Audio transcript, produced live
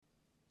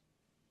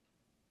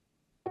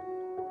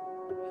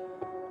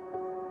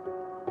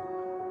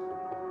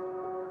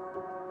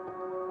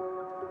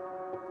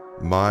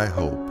My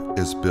hope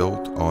is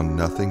built on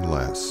nothing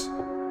less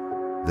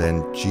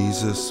than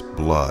Jesus'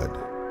 blood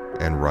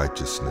and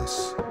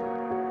righteousness.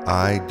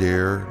 I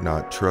dare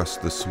not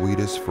trust the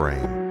sweetest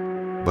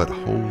frame, but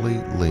wholly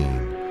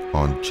lean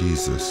on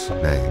Jesus'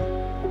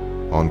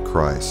 name. On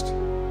Christ,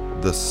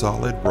 the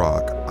solid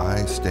rock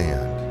I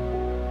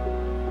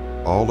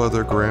stand. All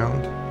other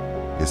ground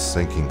is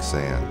sinking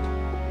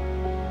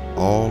sand.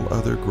 All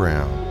other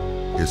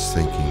ground is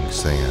sinking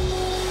sand.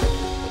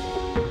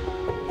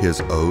 His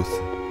oath,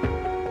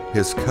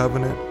 His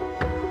covenant,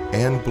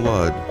 and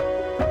blood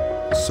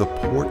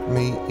support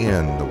me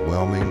in the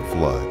whelming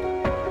flood.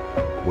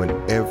 When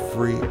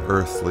every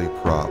earthly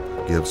prop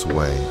gives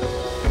way,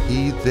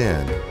 He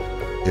then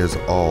is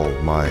all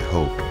my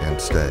hope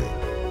and stay.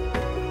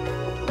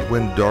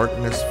 When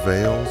darkness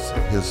veils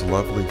His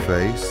lovely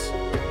face,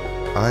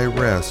 I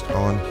rest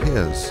on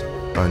His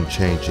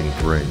unchanging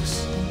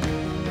grace.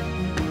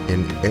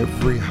 In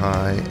every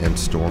high and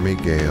stormy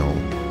gale,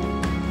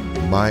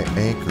 my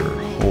anchor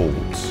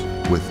holds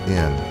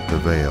within the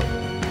veil.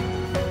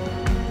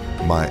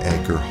 My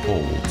anchor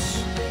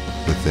holds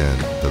within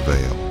the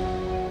veil.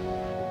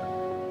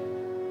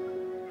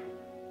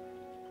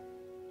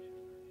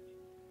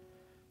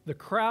 The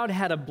crowd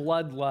had a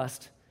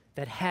bloodlust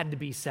that had to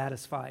be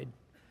satisfied.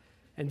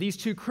 And these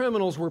two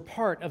criminals were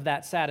part of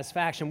that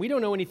satisfaction. We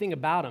don't know anything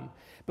about them,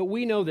 but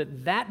we know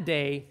that that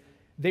day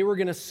they were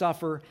going to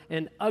suffer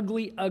an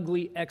ugly,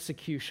 ugly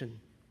execution.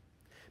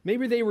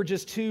 Maybe they were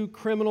just two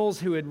criminals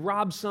who had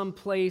robbed some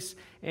place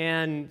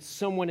and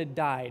someone had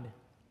died,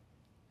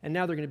 and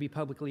now they're going to be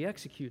publicly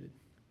executed.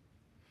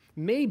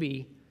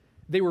 Maybe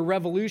they were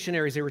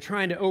revolutionaries. They were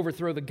trying to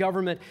overthrow the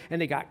government,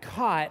 and they got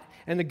caught,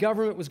 and the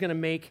government was going to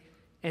make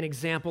an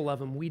example of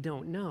them. We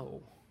don't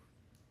know.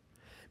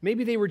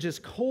 Maybe they were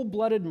just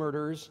cold-blooded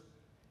murderers,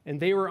 and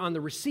they were on the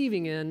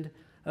receiving end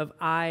of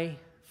eye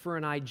for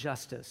an eye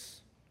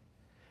justice.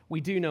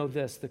 We do know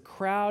this: the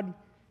crowd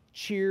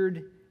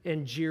cheered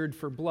and jeered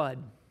for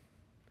blood.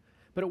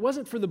 But it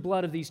wasn't for the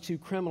blood of these two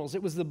criminals.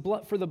 It was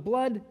for the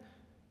blood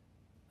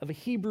of a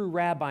Hebrew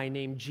rabbi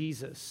named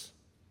Jesus.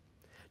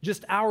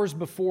 Just hours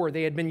before,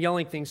 they had been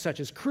yelling things such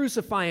as,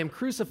 crucify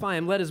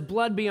him, let his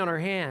blood be on our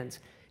hands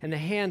and the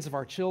hands of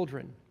our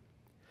children."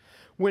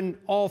 When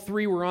all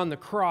three were on the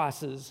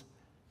crosses,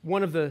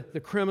 one of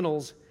the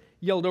criminals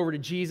yelled over to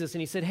Jesus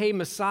and he said, "Hey,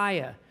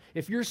 Messiah,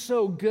 if you're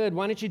so good,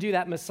 why don't you do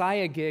that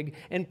Messiah gig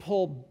and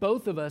pull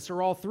both of us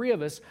or all three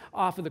of us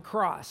off of the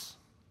cross?"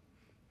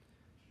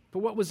 But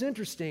what was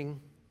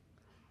interesting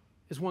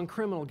is one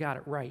criminal got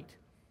it right.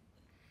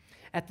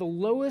 At the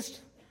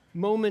lowest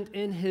moment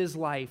in his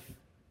life,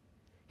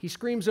 he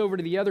screams over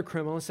to the other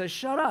criminal and says,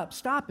 "Shut up,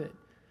 stop it.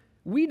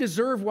 We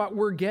deserve what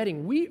we're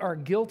getting. We are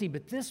guilty,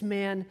 but this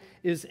man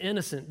is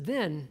innocent."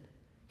 Then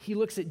he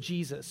looks at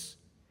Jesus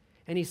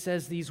and he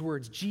says these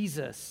words,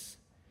 "Jesus,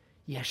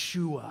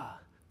 Yeshua,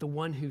 the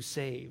one who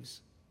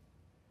saves,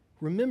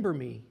 remember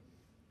me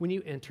when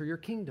you enter your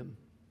kingdom."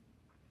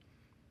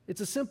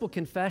 It's a simple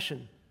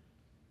confession.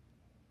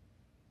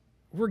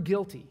 We're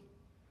guilty.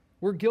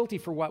 We're guilty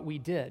for what we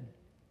did.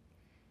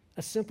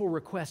 A simple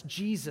request: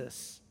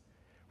 Jesus,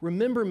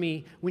 remember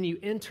me when you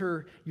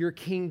enter your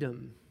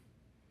kingdom.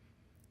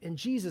 And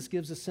Jesus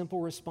gives a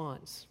simple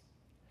response: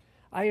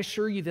 "I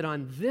assure you that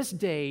on this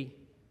day,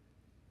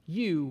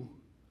 you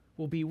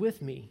will be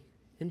with me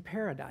in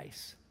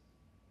paradise."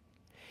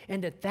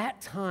 And at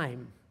that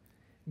time,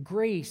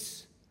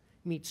 grace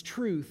meets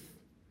truth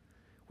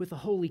with a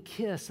holy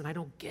kiss, and I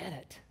don't get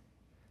it.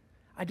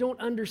 I don't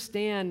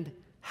understand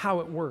how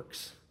it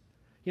works.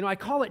 You know, I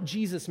call it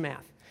Jesus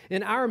math.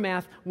 In our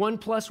math, 1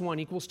 +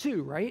 1 =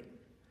 2, right?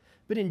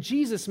 But in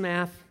Jesus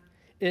math,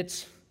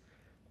 it's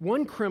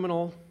one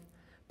criminal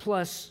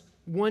plus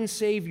one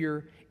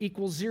Savior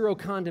equals 0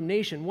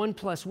 condemnation. 1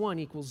 +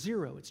 1 =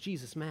 0. It's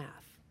Jesus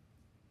math.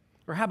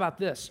 Or how about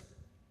this?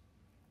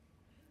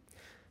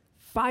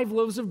 5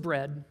 loaves of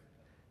bread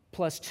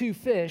plus 2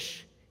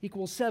 fish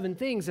equals 7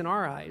 things in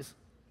our eyes,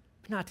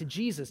 but not to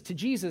Jesus. To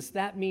Jesus,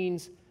 that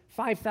means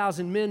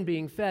 5,000 men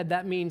being fed.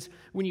 That means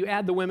when you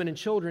add the women and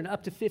children,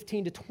 up to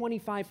 15,000 to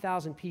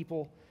 25,000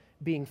 people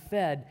being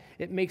fed.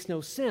 It makes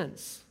no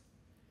sense.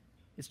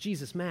 It's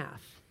Jesus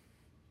math.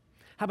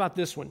 How about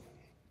this one?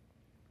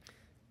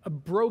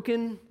 One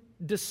broken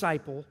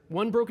disciple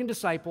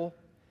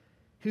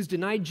who's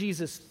denied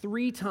Jesus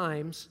 3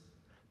 times,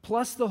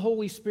 plus the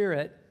Holy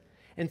Spirit,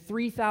 and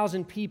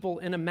 3,000 people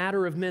in a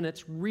matter of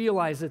minutes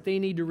realize that they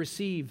need to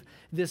receive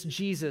this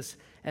Jesus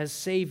as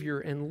Savior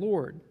and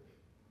Lord.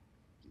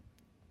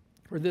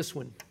 Or this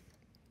one: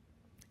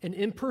 an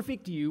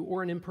imperfect you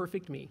or an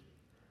imperfect me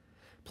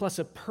plus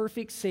a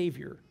perfect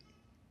Savior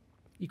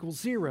equals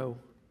 0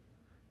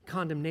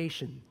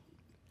 condemnation.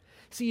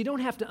 See, you don't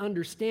have to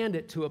understand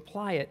it to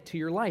apply it to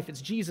your life.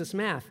 It's Jesus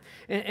math.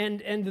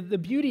 And the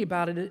beauty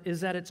about it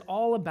is that it's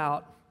all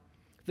about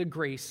the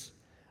grace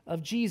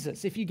of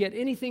Jesus. If you get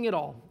anything at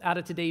all out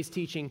of today's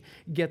teaching,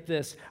 get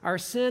this: our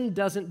sin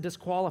doesn't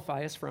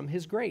disqualify us from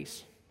His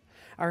grace.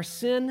 Our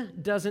sin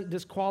doesn't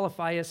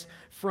disqualify us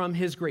from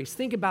His grace.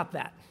 Think about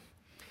that.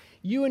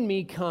 You and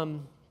me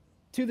come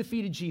to the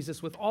feet of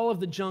Jesus with all of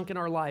the junk in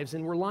our lives.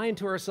 And we're lying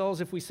to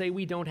ourselves if we say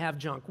we don't have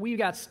junk. We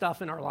got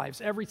stuff in our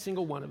lives, every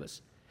single one of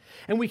us.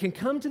 And we can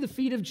come to the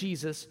feet of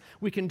Jesus.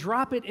 We can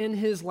drop it in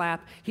his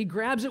lap. He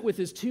grabs it with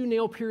his 2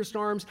 nail-pierced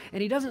arms,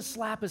 and he doesn't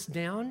slap us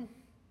down.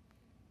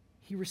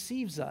 He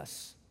receives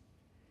us.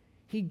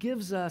 He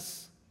gives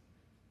us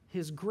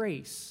his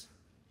grace.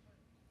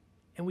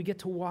 And we get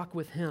to walk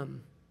with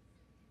him.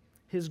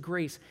 His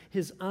grace,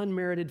 his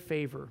unmerited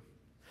favor.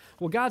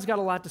 Well, God's got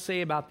a lot to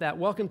say about that.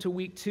 Welcome to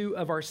week 2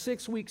 of our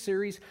 6-week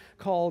series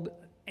called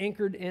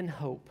Anchored in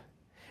Hope.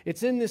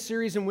 It's in this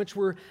series in which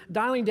we're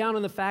dialing down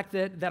on the fact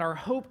that our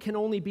hope can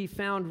only be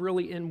found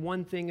really in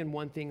one thing and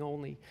one thing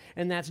only,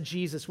 and that's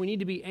Jesus. We need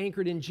to be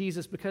anchored in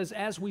Jesus because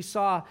as we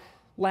saw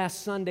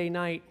last Sunday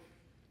night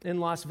in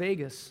Las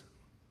Vegas,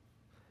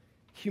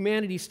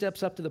 humanity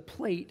steps up to the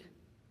plate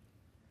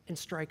and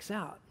strikes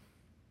out.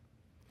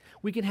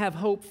 We can have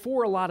hope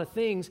for a lot of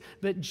things,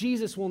 but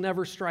Jesus will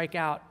never strike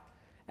out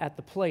at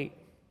the plate.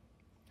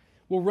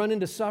 We'll run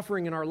into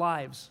suffering in our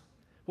lives.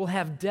 We'll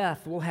have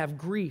death. We'll have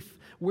grief.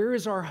 Where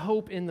is our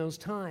hope in those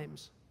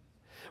times?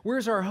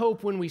 Where's our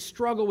hope when we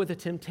struggle with a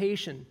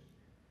temptation?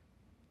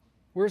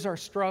 Where's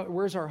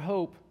our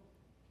hope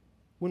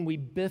when we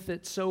biff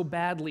it so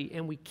badly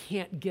and we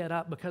can't get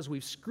up because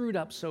we've screwed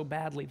up so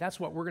badly? That's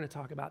what we're going to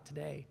talk about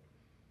today.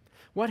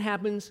 What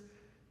happens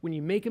when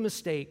you make a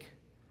mistake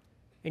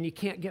and you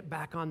can't get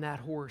back on that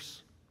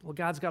horse? Well,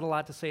 God's got a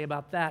lot to say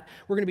about that.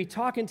 We're going to be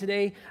talking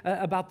today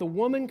about the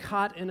woman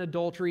caught in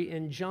adultery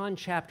in John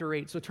chapter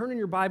 8. So turn in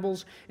your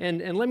Bibles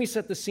and let me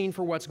set the scene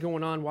for what's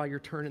going on while you're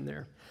turning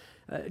there.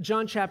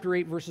 John chapter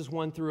 8, verses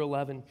 1 through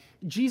 11.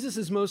 Jesus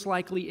is most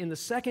likely in the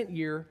 2nd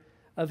year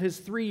of his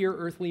 3-year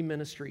earthly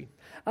ministry.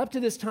 Up to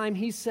this time,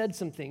 he's said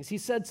some things. He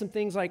said some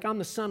things like, I'm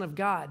the Son of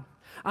God.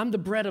 I'm the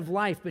bread of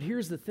life. But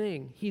here's the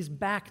thing. He's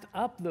backed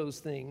up those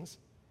things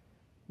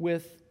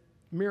with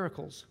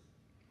miracles.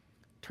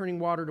 Turning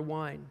water to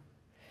wine,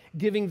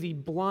 giving the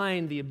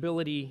blind the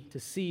ability to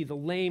see, the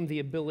lame the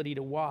ability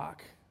to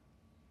walk.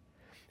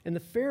 And the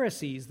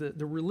Pharisees, the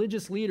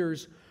religious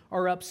leaders,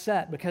 are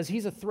upset because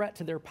he's a threat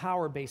to their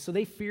power base, so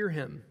they fear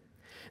him.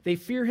 They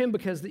fear him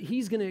because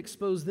he's going to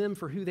expose them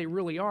for who they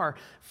really are,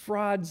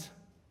 frauds,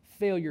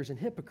 failures, and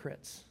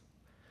hypocrites.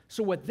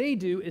 So what they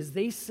do is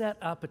they set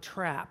up a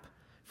trap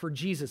for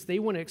Jesus. They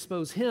want to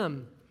expose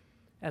him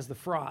as the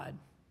fraud,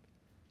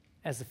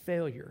 as the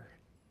failure,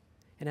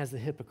 and as the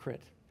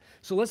hypocrite.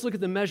 So let's look at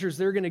the measures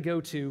they're going to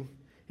go to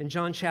in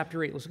John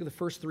chapter 8. Let's look at the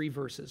first 3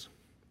 verses.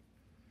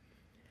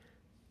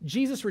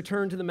 Jesus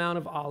returned to the Mount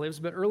of Olives,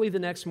 but early the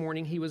next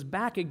morning he was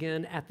back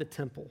again at the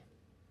temple.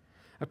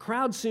 A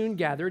crowd soon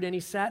gathered, and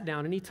he sat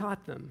down and he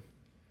taught them.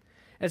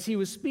 As he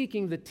was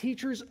speaking, the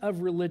teachers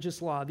of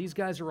religious law, these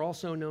guys are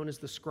also known as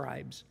the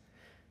scribes.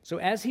 So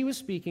as he was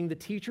speaking, the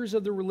teachers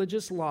of the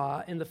religious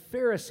law and the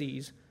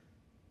Pharisees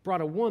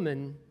brought a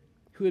woman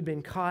who had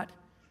been caught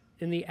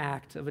in the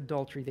act of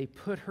adultery. They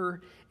put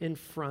her in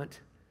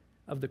front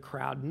of the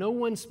crowd. No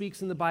one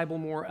speaks in the Bible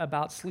more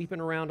about sleeping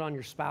around on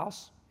your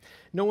spouse.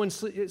 No one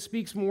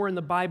speaks more in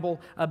the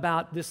Bible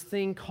about this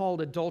thing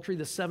called adultery,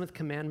 the 7th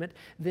commandment,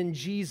 than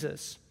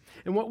Jesus.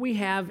 And what we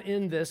have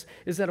in this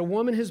is that a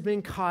woman has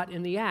been caught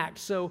in the act.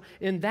 So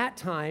in that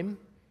time,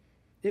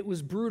 it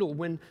was brutal.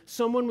 When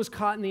someone was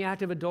caught in the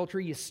act of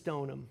adultery, you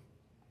stone them.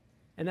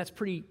 And that's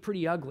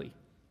pretty ugly.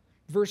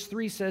 Verse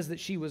 3 says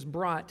that she was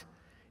brought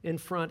in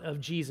front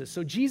of Jesus.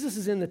 So Jesus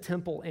is in the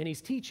temple and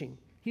he's teaching.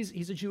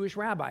 He's a Jewish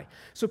rabbi.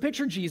 So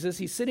picture Jesus,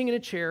 he's sitting in a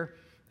chair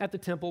at the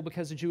temple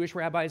because the Jewish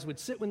rabbis would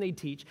sit when they'd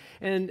teach.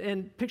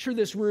 And picture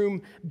this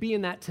room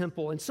being that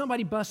temple. And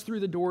somebody busts through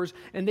the doors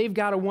and they've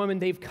got a woman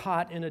they've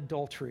caught in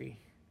adultery.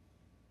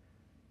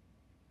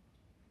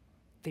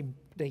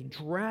 They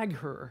drag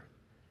her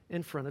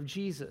in front of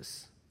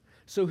Jesus.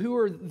 So who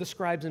are the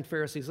scribes and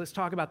Pharisees? Let's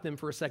talk about them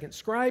for a second.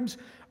 Scribes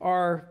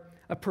are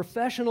a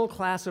professional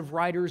class of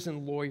writers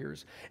and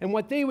lawyers. And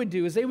what they would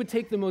do is they would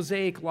take the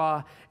Mosaic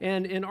Law,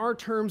 and in our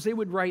terms, they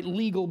would write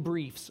legal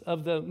briefs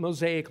of the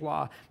Mosaic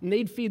Law. And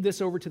they'd feed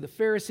this over to the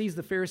Pharisees.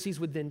 The Pharisees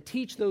would then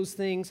teach those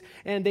things,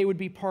 and they would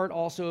be part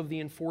also of the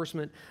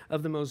enforcement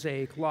of the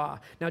Mosaic Law.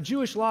 Now,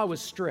 Jewish law was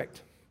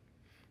strict.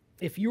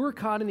 If you were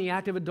caught in the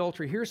act of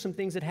adultery, here's some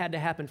things that had to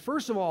happen.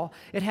 First of all,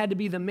 it had to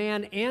be the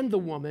man and the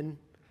woman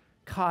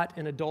caught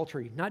in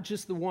adultery, not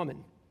just the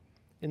woman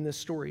in this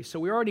story. So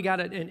we already got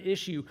an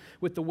issue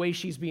with the way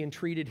she's being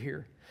treated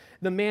here.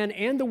 The man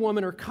and the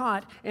woman are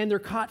caught, and they're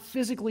caught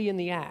physically in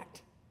the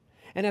act.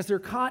 And as they're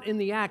caught in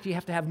the act, you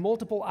have to have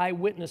multiple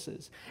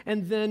eyewitnesses.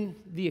 And then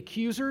the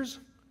accusers,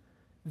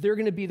 they're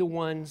going to be the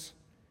ones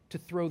to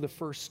throw the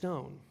first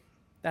stone.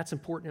 That's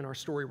important in our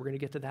story. We're going to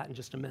get to that in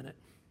just a minute.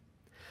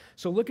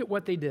 So look at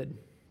what they did.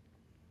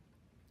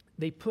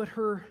 They put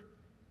her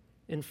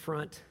in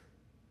front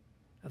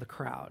of the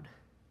crowd.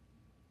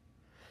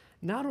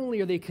 Not only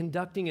are they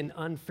conducting an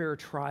unfair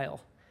trial,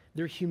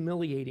 they're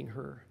humiliating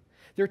her.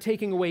 They're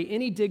taking away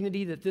any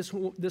dignity that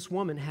this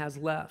woman has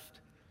left.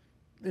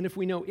 And if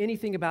we know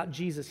anything about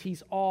Jesus,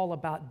 he's all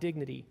about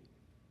dignity.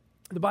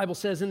 The Bible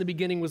says in the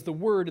beginning was the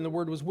Word, and the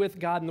Word was with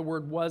God, and the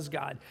Word was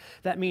God.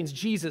 That means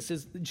Jesus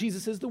is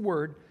the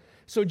Word.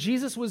 So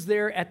Jesus was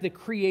there at the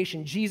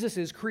creation. Jesus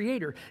is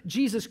creator.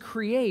 Jesus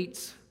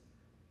creates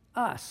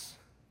us.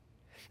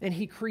 And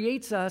he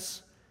creates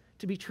us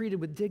to be treated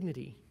with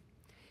dignity.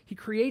 He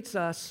creates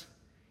us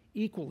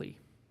equally.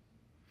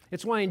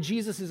 It's why in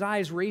Jesus'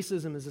 eyes,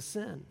 racism is a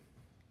sin.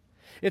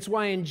 It's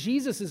why in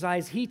Jesus'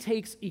 eyes, he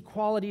takes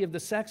equality of the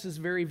sexes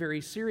very,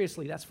 very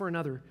seriously. That's for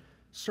another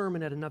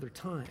sermon at another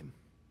time.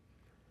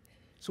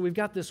 So we've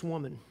got this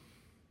woman.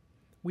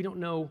 We don't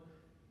know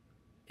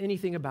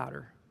anything about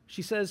her.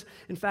 She says,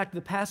 in fact,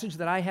 the passage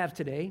that I have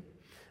today,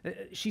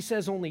 she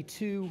says only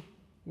 2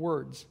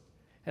 words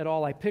at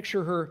all. I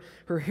picture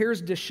her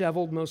hair's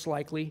disheveled, most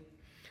likely.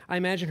 I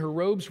imagine her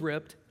robe's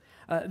ripped.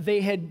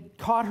 They had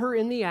caught her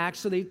in the act,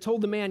 so they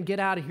told the man, get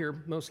out of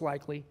here, most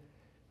likely.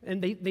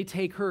 And they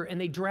take her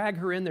and they drag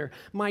her in there.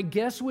 My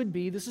guess would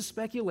be, this is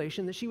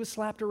speculation, that she was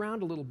slapped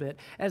around a little bit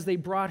as they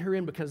brought her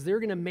in because they're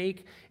going to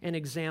make an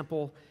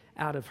example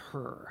out of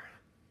her.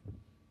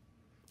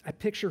 I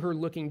picture her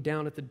looking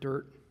down at the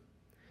dirt.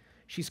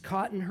 She's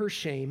caught in her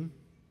shame.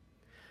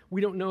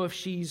 We don't know if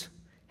she's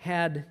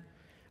had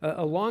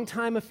a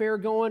long-time affair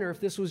going or if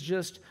this was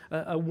just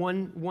a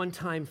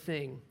one-time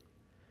thing.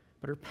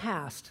 But her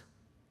past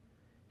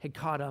had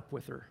caught up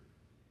with her.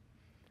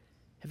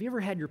 Have you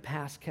ever had your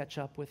past catch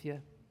up with you?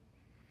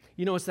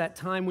 You know, it's that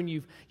time when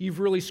you've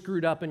really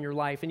screwed up in your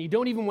life and you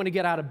don't even want to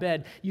get out of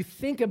bed. You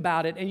think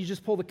about it and you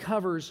just pull the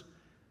covers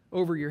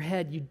over your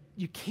head.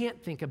 You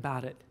can't think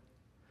about it.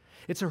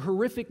 It's a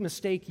horrific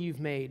mistake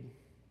you've made.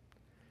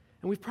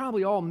 And we've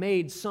probably all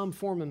made some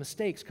form of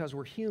mistakes because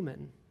we're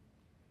human.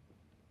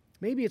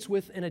 Maybe it's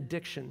with an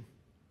addiction.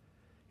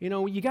 You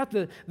know, you got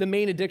the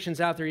main addictions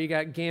out there. You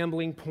got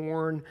gambling,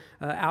 porn,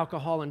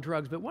 alcohol, and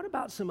drugs. But what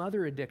about some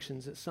other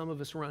addictions that some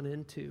of us run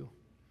into?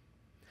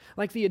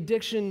 Like the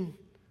addiction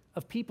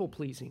of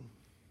people-pleasing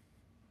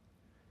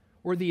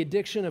or the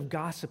addiction of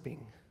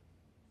gossiping.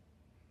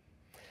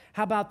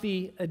 How about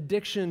the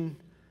addiction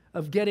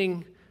of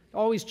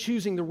always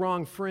choosing the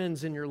wrong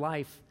friends in your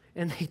life,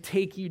 and they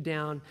take you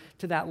down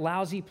to that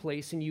lousy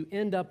place, and you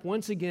end up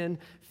once again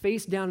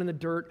face down in the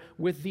dirt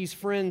with these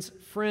friends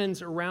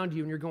around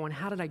you, and you're going,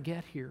 how did I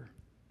get here?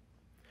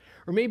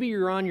 Or maybe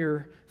you're on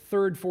your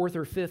 3rd, 4th,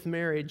 or 5th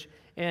marriage,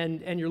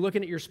 and you're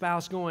looking at your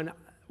spouse going,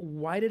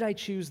 why did I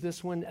choose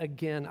this one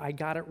again? I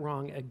got it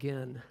wrong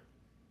again.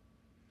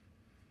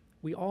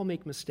 We all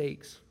make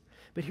mistakes.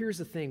 But here's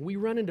the thing. We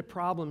run into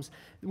problems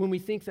when we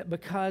think that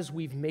because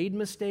we've made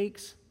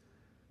mistakes,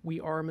 we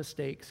are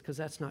mistakes, because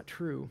that's not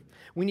true.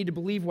 We need to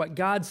believe what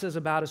God says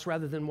about us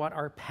rather than what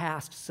our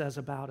past says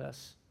about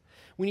us.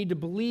 We need to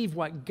believe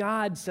what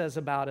God says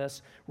about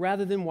us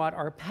rather than what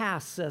our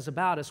past says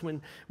about us.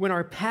 When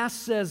our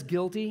past says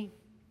guilty,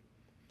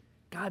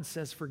 God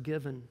says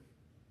forgiven.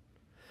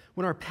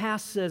 When our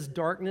past says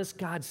darkness,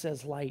 God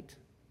says light.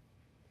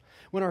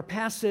 When our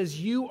past says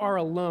you are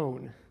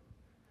alone,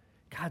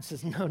 God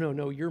says,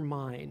 no, you're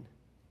mine.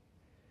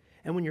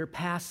 And when your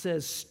past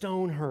says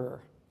stone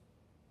her,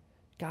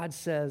 God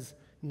says,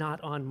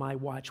 not on my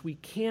watch. We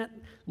can't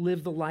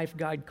live the life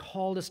God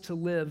called us to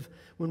live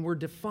when we're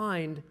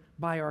defined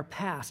by our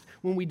past,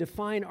 when we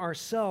define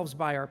ourselves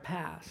by our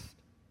past.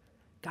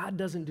 God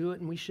doesn't do it,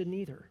 and we shouldn't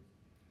either.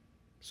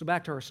 So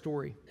back to our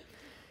story.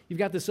 You've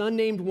got this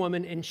unnamed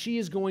woman, and she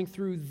is going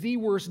through the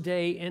worst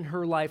day in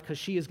her life because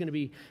she is going to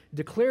be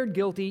declared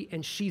guilty,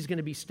 and she's going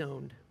to be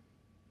stoned.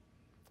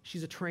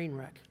 She's a train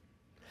wreck.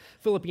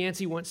 Philip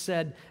Yancey once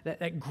said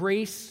that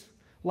grace,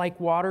 like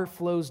water,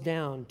 flows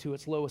down to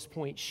its lowest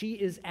point. She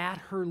is at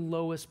her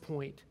lowest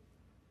point,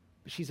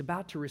 but she's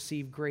about to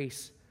receive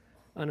grace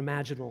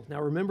unimaginable.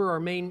 Now remember our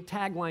main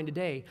tagline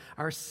today.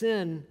 Our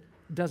sin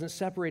doesn't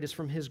separate us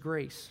from his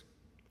grace.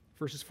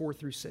 Verses 4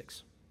 through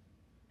 6.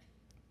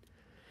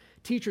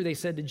 Teacher, they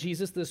said to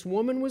Jesus, this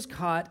woman was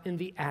caught in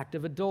the act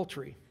of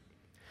adultery.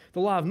 The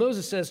law of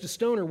Moses says to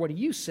stone her. What do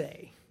you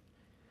say?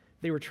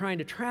 They were trying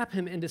to trap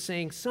him into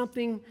saying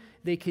something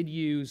they could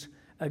use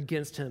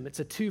against him. It's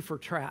a two-for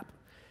trap.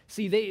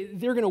 See,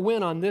 they're going to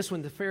win on this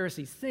one, the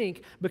Pharisees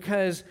think,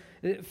 because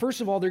first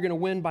of all, they're going to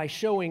win by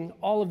showing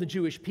all of the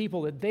Jewish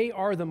people that they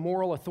are the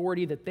moral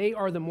authority, that they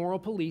are the moral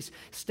police.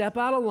 Step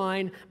out of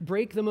line,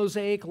 break the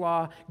Mosaic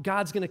law,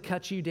 God's going to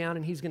cut you down,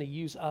 and he's going to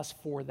use us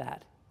for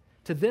that.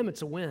 To them,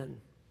 it's a win.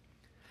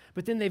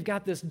 But then they've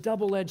got this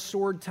double-edged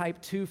sword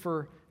type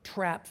two-for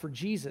trap for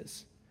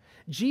Jesus.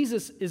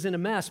 Jesus is in a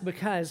mess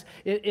because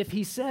if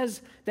he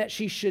says that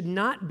she should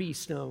not be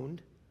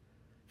stoned,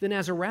 then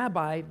as a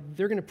rabbi,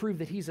 they're going to prove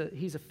that he's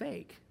a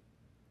fake.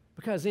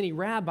 Because any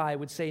rabbi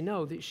would say,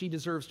 no, that she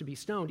deserves to be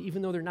stoned,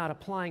 even though they're not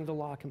applying the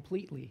law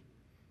completely.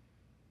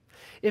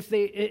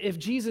 If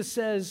Jesus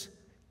says,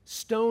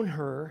 stone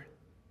her,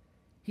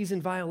 he's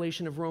in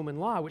violation of Roman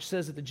law, which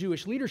says that the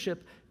Jewish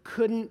leadership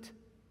couldn't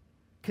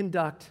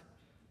conduct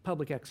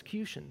public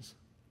executions.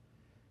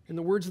 In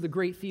the words of the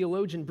great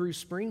theologian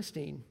Bruce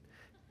Springsteen,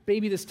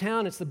 baby, this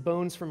town, it's the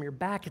bones from your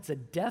back. It's a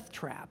death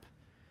trap.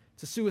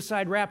 It's a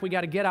suicide rap. We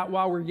got to get out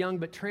while we're young,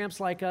 but tramps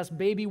like us,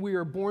 baby, we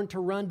are born to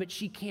run, but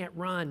she can't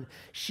run.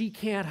 She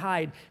can't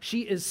hide.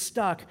 She is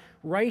stuck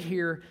right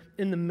here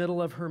in the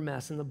middle of her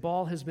mess, and the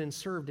ball has been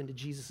served into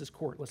Jesus'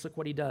 court. Let's look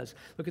what he does.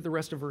 Look at the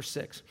rest of verse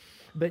 6.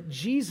 But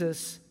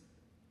Jesus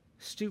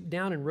stooped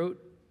down and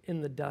wrote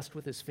in the dust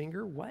with his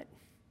finger. What?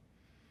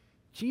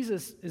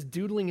 Jesus is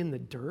doodling in the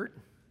dirt?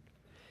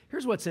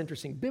 Here's what's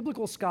interesting.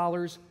 Biblical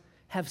scholars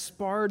have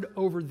sparred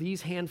over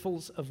these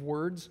handfuls of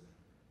words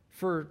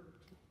for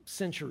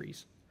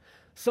centuries.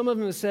 Some of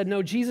them have said,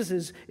 no, Jesus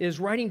is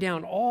writing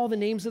down all the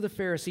names of the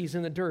Pharisees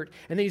in the dirt,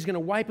 and then he's going to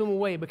wipe them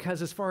away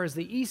because as far as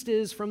the east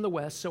is from the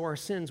west, so our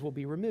sins will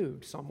be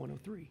removed, Psalm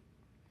 103.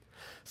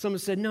 Some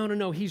have said,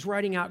 no, he's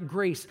writing out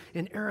grace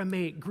in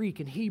Aramaic, Greek,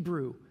 and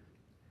Hebrew.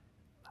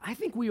 I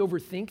think we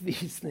overthink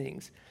these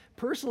things.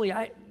 Personally,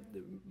 I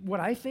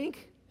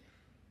think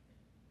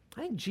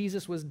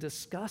Jesus was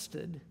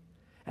disgusted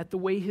at the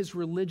way his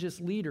religious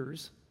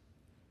leaders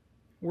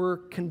were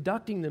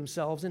conducting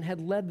themselves and had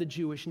led the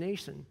Jewish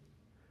nation.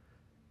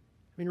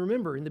 I mean,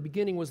 remember, in the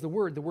beginning was the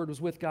Word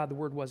was with God, the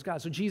Word was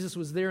God. So Jesus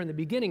was there in the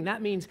beginning.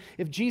 That means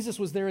if Jesus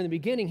was there in the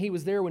beginning, he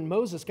was there when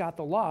Moses got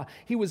the law.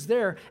 He was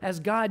there as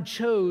God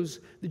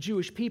chose the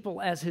Jewish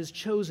people as his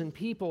chosen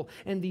people,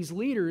 and these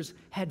leaders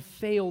had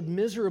failed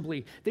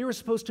miserably. They were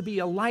supposed to be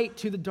a light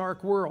to the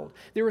dark world.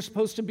 They were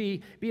supposed to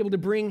be able to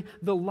bring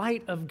the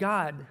light of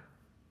God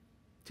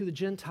to the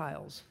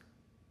Gentiles.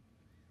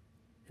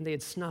 And they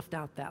had snuffed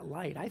out that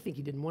light. I think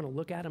he didn't want to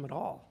look at him at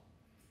all.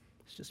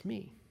 It's just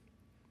me.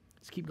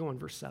 Let's keep going,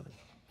 verse 7.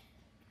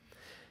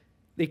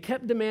 They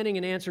kept demanding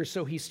an answer,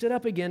 so he stood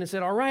up again and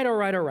said, all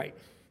right.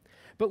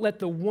 But let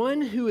the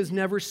one who has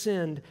never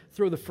sinned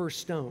throw the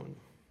first stone.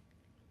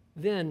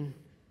 Then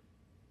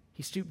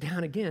he stooped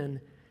down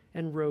again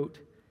and wrote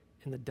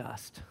in the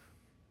dust.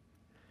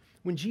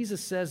 When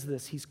Jesus says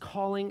this, he's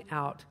calling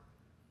out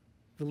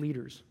the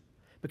leaders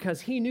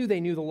because he knew they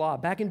knew the law.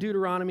 Back in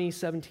Deuteronomy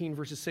 17,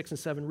 verses 6 and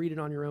 7, read it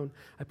on your own.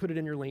 I put it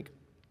in your link.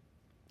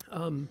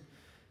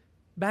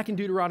 Back in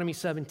Deuteronomy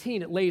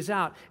 17, it lays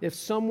out if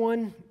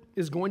someone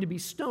is going to be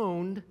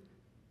stoned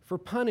for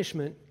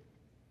punishment,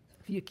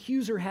 the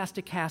accuser has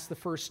to cast the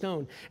first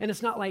stone. And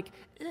it's not like,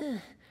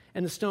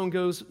 and the stone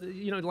goes,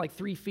 like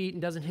 3 feet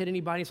and doesn't hit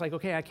anybody. It's like,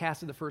 okay, I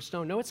casted the first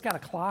stone. No, it's got to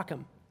clock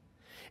them.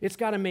 It's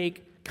got to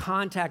make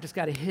contact. It's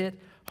got to hit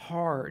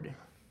hard.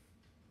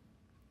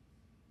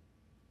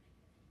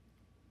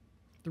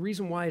 The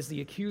reason why is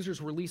the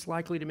accusers were least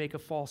likely to make a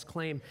false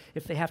claim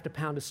if they have to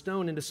pound a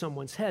stone into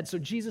someone's head. So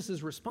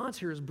Jesus' response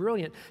here is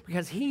brilliant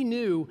because he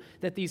knew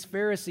that these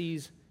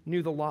Pharisees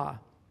knew the law.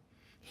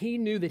 He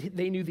knew that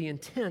they knew the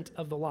intent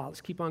of the law. Let's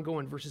keep on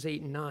going, verses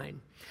 8 and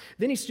 9.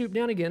 Then he stooped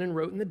down again and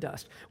wrote in the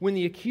dust. When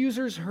the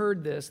accusers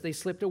heard this, they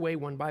slipped away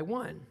one by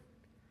one,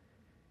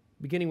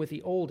 beginning with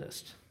the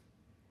oldest,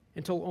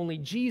 until only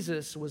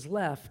Jesus was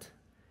left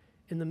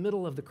in the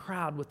middle of the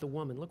crowd with the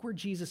woman. Look where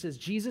Jesus is.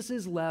 Jesus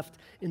is left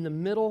in the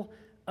middle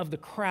of the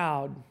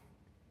crowd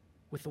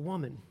with the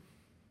woman.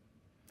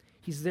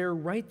 He's there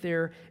right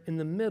there in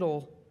the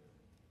middle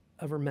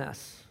of her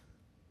mess.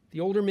 The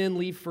older men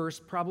leave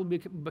first, probably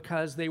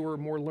because they were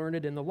more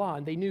learned in the law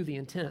and they knew the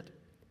intent.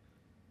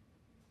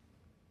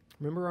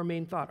 Remember our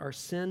main thought, our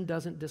sin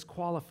doesn't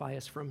disqualify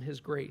us from his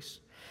grace.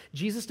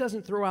 Jesus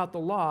doesn't throw out the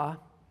law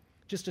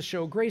just to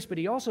show grace, but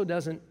he also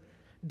doesn't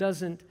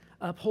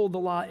uphold the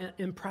law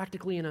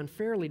impractically and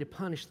unfairly to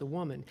punish the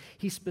woman.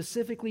 He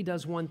specifically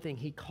does one thing.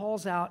 He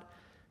calls out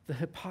the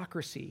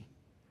hypocrisy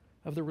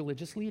of the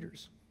religious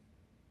leaders.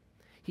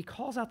 He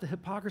calls out the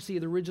hypocrisy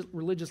of the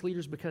religious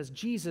leaders because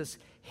Jesus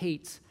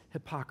hates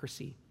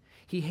hypocrisy.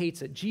 He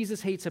hates it.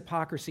 Jesus hates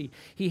hypocrisy.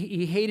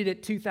 He hated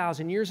it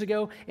 2,000 years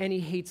ago, and he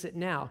hates it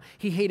now.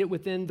 He hated it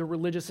within the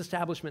religious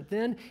establishment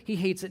then. He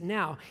hates it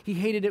now. He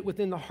hated it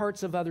within the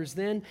hearts of others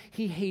then.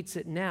 He hates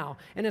it now.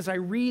 And as I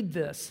read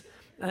this,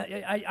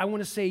 I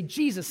want to say,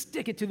 Jesus,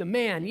 stick it to the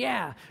man.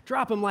 Yeah,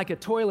 drop him like a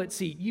toilet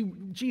seat.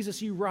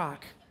 Jesus, you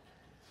rock.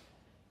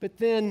 But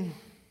then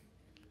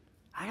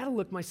I got to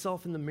look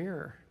myself in the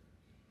mirror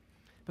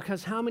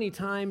because how many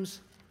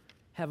times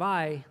have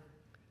I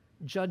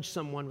judged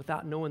someone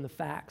without knowing the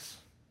facts?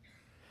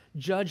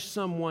 Judged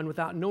someone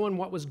without knowing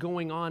what was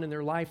going on in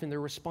their life and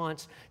their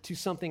response to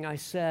something I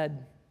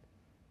said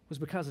was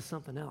because of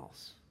something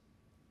else.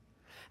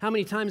 How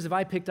many times have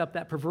I picked up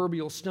that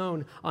proverbial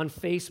stone on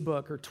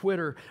Facebook or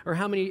Twitter, or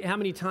how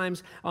many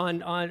times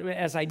on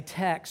as I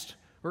text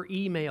or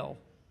email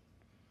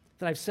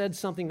that I've said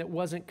something that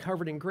wasn't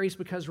covered in grace?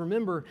 Because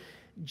remember,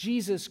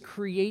 Jesus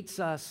creates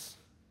us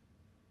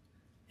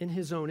in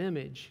his own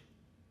image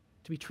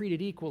to be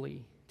treated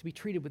equally, to be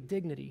treated with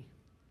dignity.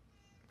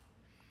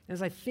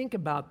 As I think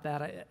about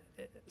that,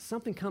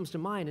 something comes to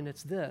mind, and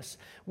it's this.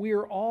 We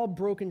are all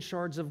broken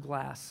shards of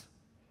glass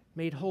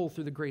made whole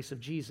through the grace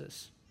of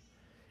Jesus.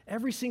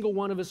 Every single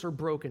one of us are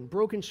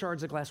broken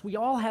shards of glass. We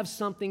all have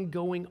something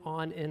going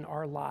on in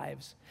our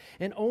lives,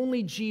 and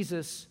only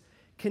Jesus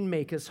can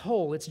make us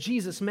whole. It's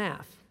Jesus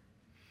math.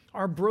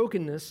 Our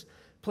brokenness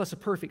plus a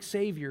perfect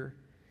Savior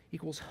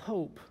equals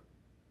hope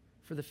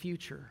for the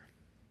future.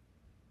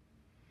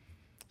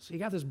 So you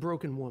got this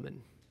broken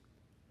woman,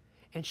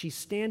 and she's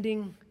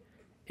standing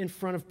in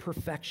front of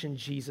perfection,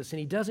 Jesus, and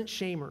he doesn't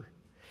shame her.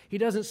 He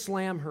doesn't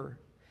slam her.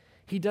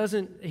 He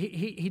doesn't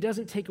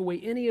take away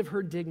any of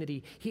her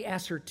dignity. He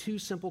asks her two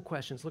simple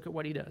questions. Look at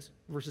what he does,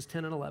 verses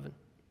 10 and 11.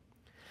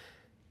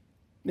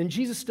 Then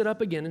Jesus stood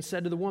up again and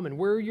said to the woman,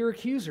 "Where are your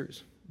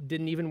accusers?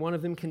 Didn't even one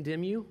of them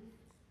condemn you?"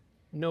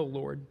 "No,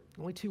 Lord."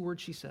 Only two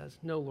words she says.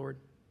 "No, Lord."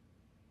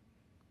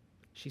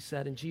 She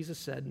said, and Jesus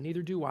said,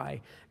 "Neither do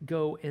I.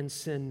 Go and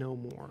sin no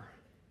more."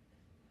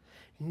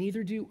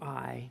 Neither do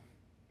I.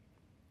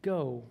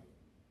 Go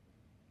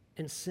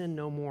and sin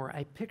no more.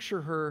 I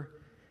picture her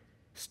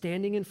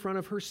standing in front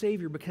of her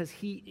Savior because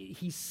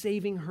he's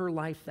saving her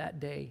life that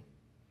day.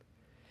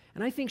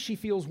 And I think she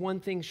feels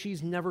one thing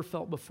she's never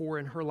felt before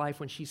in her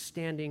life when she's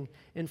standing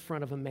in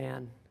front of a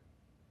man.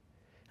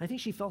 I think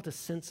she felt a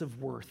sense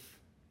of worth.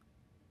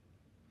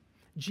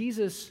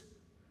 Jesus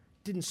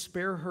didn't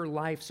spare her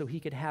life so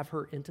he could have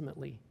her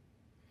intimately.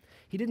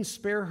 He didn't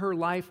spare her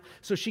life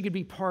so she could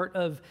be part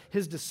of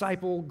his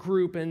disciple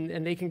group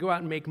and they can go out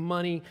and make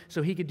money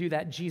so he could do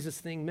that Jesus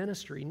thing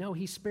ministry. No,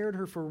 he spared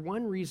her for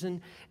one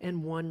reason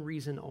and one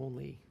reason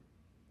only.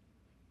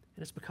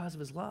 And it's because of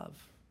his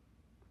love.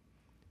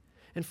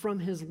 And from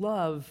his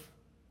love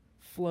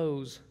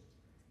flows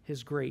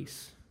his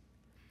grace.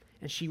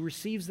 And she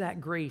receives that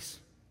grace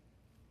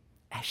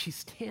as she's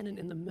standing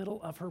in the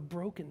middle of her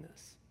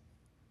brokenness.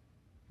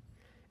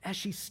 As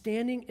she's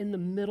standing in the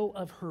middle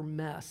of her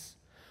mess.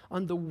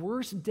 On the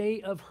worst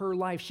day of her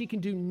life, she can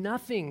do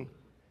nothing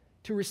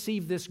to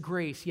receive this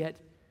grace, yet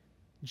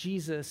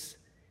Jesus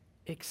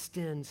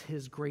extends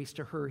his grace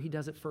to her. He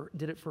did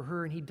it for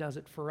her, and he does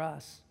it for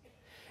us.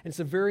 And it's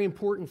a very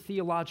important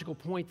theological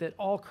point that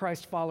all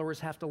Christ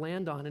followers have to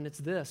land on, and it's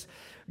this.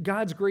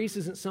 God's grace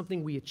isn't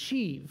something we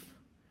achieve,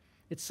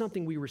 it's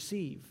something we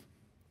receive.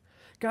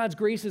 God's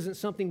grace isn't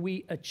something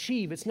we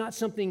achieve. It's not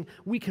something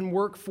we can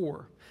work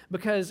for.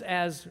 Because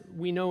as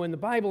we know in the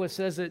Bible, it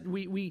says that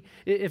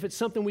if it's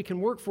something we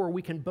can work for,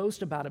 we can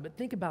boast about it. But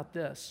think about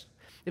this.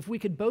 If we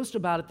could boast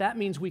about it, that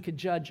means we could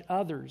judge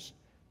others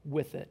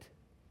with it.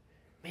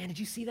 Man, did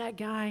you see that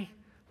guy?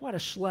 What a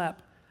schlep.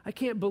 I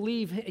can't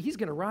believe he's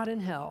going to rot in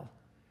hell.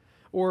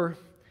 Or,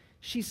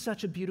 she's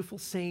such a beautiful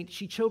saint.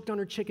 She choked on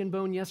her chicken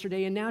bone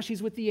yesterday, and now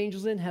she's with the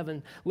angels in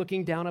heaven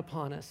looking down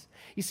upon us.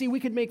 You see, we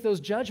could make those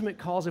judgment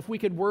calls if we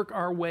could work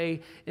our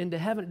way into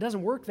heaven. It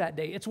doesn't work that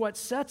day. It's what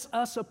sets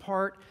us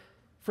apart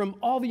from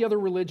all the other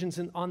religions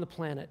on the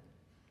planet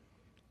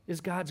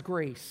is God's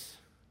grace.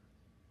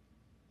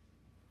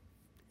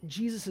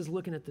 Jesus is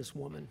looking at this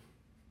woman,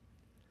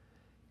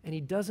 and he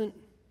doesn't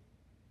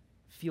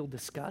feel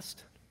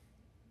disgust.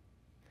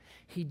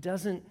 He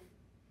doesn't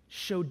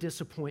show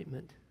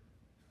disappointment.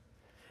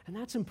 And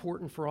that's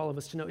important for all of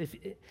us to know.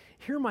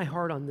 Hear my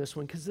heart on this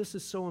one, because this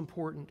is so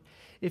important.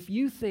 If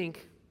you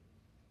think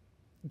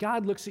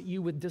God looks at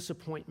you with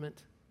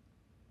disappointment,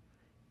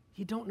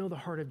 you don't know the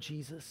heart of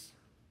Jesus.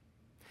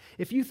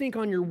 If you think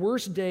on your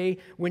worst day,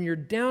 when you're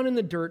down in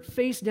the dirt,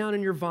 face down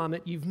in your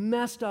vomit, you've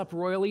messed up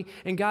royally,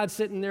 and God's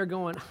sitting there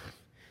going,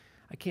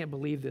 I can't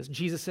believe this.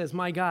 Jesus says,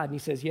 my God. And he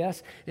says,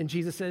 yes. And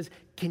Jesus says,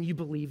 can you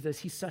believe this?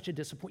 He's such a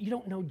disappointment. You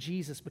don't know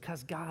Jesus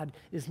because God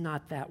is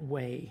not that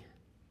way.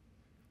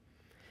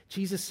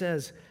 Jesus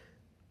says,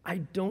 I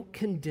don't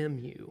condemn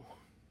you.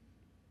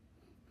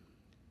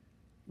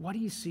 What do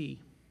you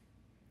see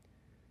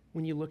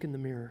when you look in the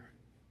mirror?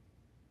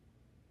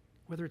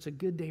 Whether it's a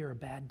good day or a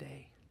bad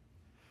day.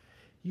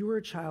 You are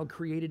a child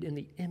created in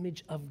the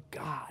image of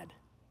God,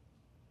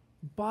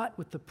 bought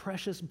with the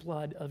precious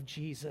blood of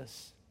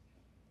Jesus.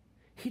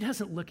 He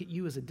doesn't look at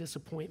you as a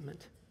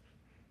disappointment.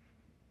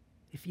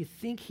 If you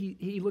think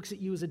he looks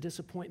at you as a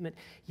disappointment,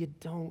 you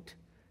don't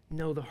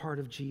know the heart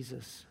of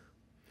Jesus.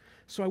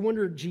 So I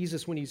wonder,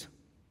 Jesus, when he's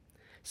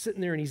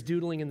sitting there and he's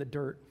doodling in the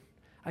dirt,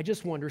 I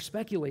just wonder,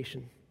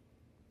 speculation,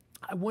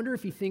 I wonder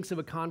if he thinks of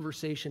a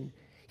conversation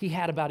he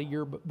had about a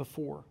year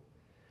before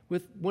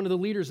with one of the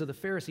leaders of the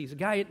Pharisees, a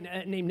guy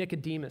named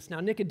Nicodemus.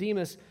 Now,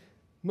 Nicodemus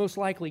most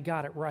likely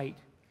got it right.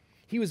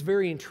 He was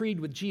very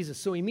intrigued with Jesus,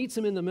 so he meets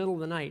him in the middle of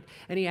the night,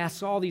 and he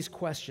asks all these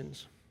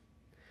questions.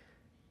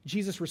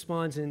 Jesus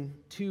responds in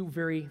two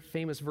very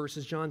famous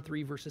verses, John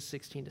 3, verses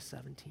 16 to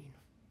 17.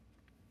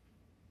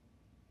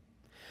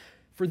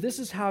 For this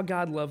is how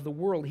God loved the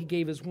world. He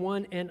gave his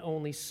one and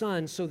only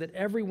Son so that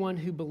everyone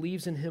who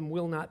believes in him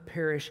will not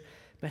perish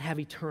but have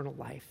eternal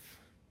life.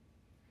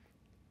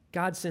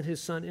 God sent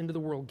his Son into the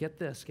world, get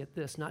this,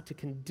 not to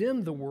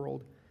condemn the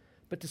world,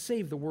 but to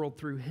save the world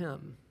through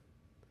him.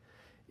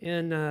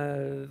 In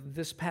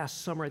this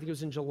past summer, I think it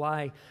was in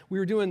July,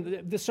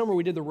 this summer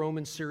we did the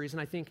Romans series,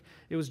 and I think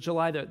it was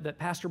July that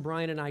Pastor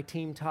Brian and I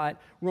team taught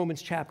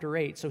Romans chapter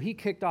 8. So he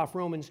kicked off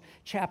Romans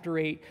chapter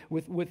 8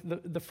 with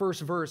the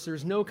first verse.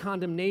 There's no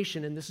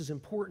condemnation, and this is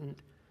important.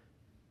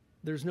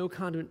 There's no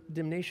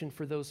condemnation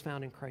for those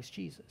found in Christ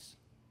Jesus.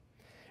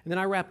 And then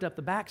I wrapped up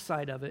the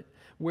backside of it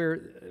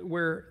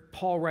where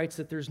Paul writes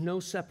that there's no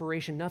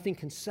separation. Nothing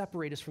can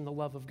separate us from the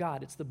love of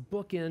God. It's the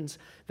bookends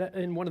that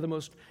in one of the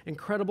most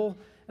incredible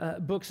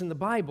books in the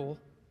Bible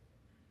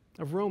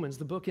of Romans,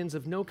 the book ends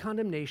of no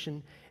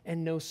condemnation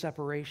and no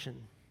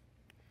separation.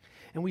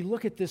 And we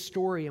look at this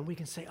story and we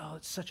can say, oh,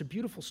 it's such a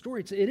beautiful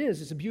story. It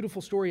is. It's a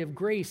beautiful story of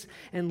grace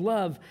and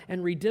love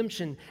and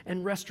redemption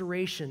and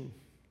restoration,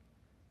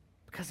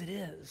 because it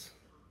is.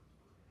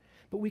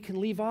 But we can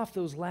leave off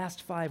those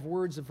last 5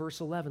 words of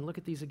verse 11. Look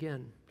at these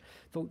again.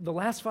 The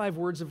last 5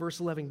 words of verse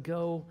 11,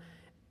 go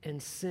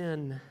and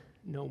sin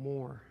no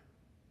more.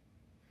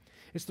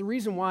 It's the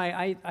reason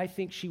why I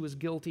think she was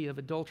guilty of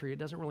adultery. It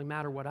doesn't really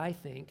matter what I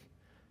think.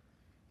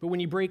 But when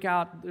you break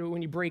out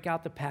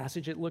the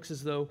passage, it looks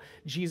as though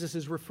Jesus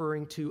is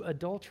referring to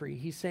adultery.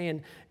 He's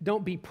saying,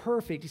 don't be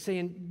perfect. He's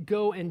saying,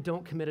 go and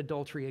don't commit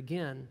adultery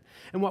again.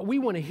 And what we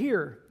want to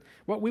hear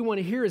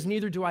is,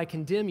 neither do I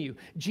condemn you.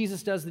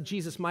 Jesus does the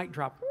Jesus mic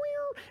drop,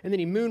 and then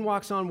he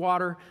moonwalks on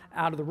water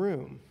out of the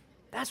room.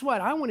 That's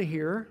what I want to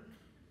hear.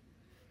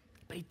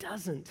 But he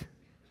doesn't.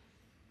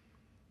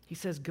 He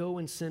says, go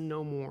and sin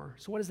no more.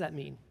 So what does that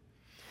mean?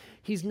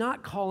 He's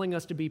not calling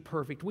us to be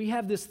perfect. We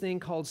have this thing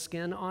called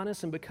skin on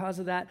us, and because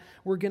of that,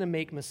 we're going to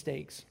make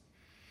mistakes.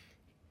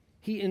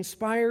 He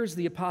inspires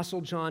the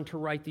Apostle John to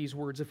write these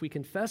words. If we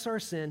confess our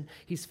sin,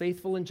 he's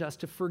faithful and just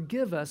to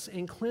forgive us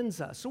and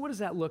cleanse us. So what does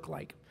that look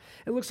like?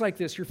 It looks like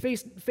this. You're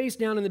face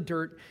down in the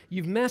dirt,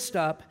 you've messed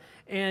up,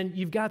 and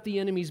you've got the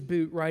enemy's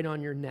boot right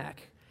on your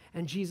neck.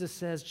 And Jesus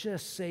says,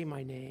 just say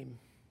my name.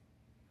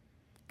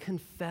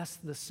 Confess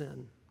the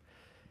sin.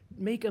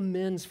 Make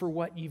amends for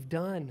what you've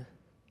done.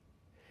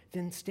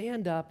 Then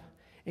stand up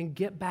and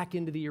get back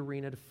into the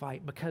arena to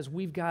fight, because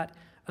we've got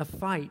a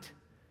fight,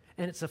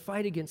 and it's a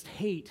fight against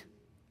hate.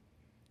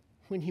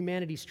 When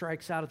humanity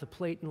strikes out at the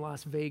plate in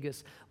Las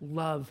Vegas,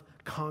 love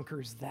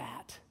conquers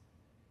that.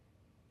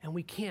 And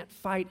we can't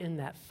fight in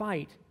that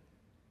fight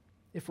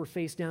if we're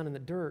face down in the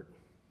dirt.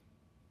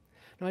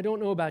 Now, I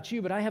don't know about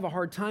you, but I have a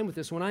hard time with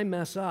this. When I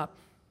mess up,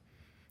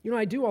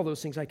 I do all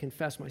those things. I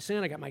confess my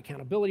sin. I got my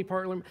accountability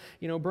partner.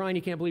 Brian,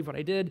 you can't believe what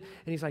I did.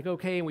 And he's like,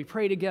 okay, and we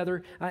pray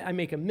together. I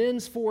make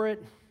amends for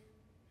it.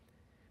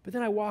 But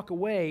then I walk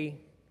away,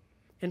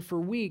 and for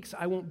weeks,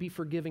 I won't be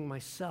forgiving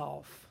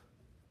myself.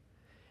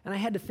 And I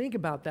had to think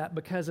about that,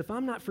 because if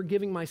I'm not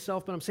forgiving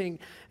myself, but I'm saying,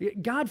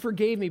 God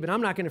forgave me, but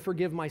I'm not going to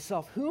forgive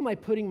myself, who am I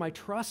putting my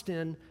trust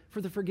in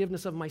for the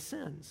forgiveness of my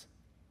sins?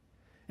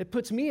 It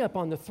puts me up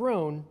on the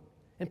throne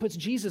and puts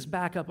Jesus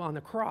back up on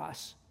the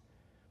cross,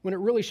 when it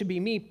really should be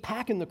me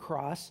packing the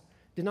cross,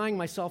 denying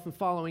myself and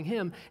following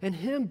him, and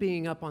him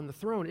being up on the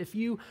throne. If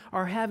you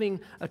are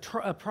having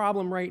a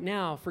problem right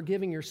now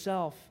forgiving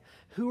yourself,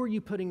 who are you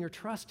putting your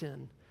trust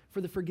in for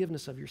the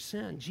forgiveness of your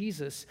sin?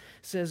 Jesus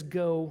says,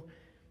 go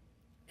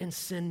and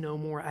sin no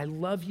more. I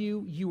love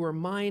you. You are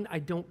mine. I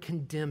don't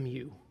condemn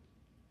you.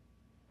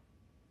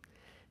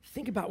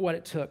 Think about what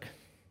it took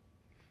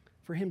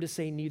for him to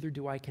say, neither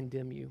do I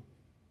condemn you.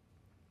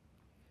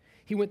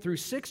 He went through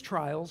 6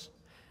 trials,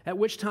 at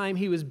which time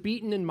he was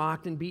beaten and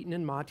mocked and beaten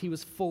and mocked. He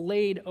was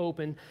filleted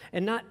open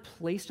and not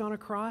placed on a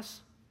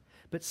cross,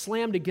 but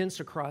slammed against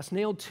a cross,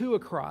 nailed to a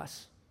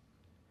cross.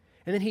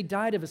 And then he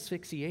died of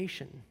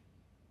asphyxiation.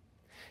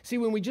 See,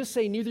 when we just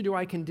say, neither do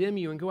I condemn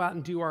you, and go out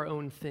and do our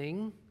own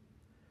thing,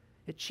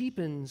 it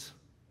cheapens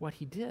what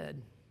he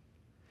did.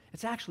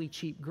 It's actually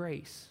cheap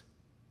grace.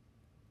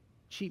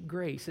 Cheap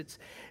grace.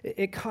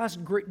 It cost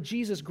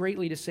Jesus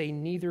greatly to say,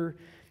 neither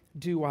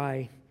do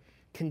I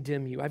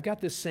condemn you. I've got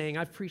this saying.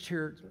 I've preached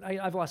here.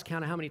 I've lost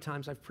count of how many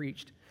times I've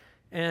preached.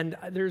 And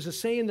there's a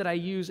saying that I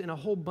use in a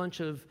whole bunch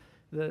of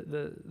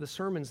the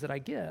sermons that I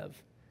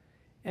give.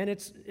 And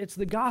it's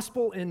the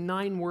gospel in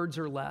 9 words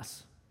or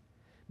less.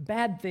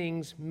 Bad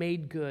things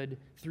made good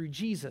through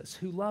Jesus,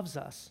 who loves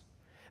us.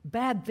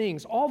 Bad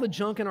things, all the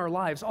junk in our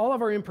lives, all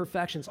of our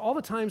imperfections, all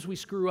the times we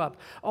screw up,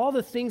 all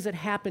the things that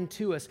happen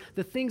to us,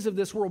 the things of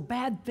this world,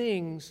 bad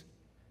things,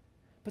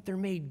 but they're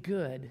made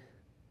good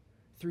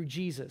through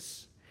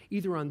Jesus.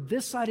 Either on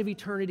this side of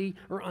eternity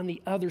or on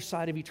the other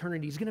side of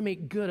eternity. He's going to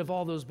make good of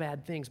all those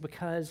bad things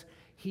because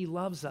he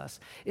loves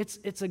us.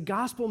 It's a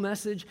gospel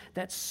message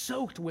that's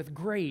soaked with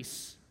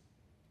grace.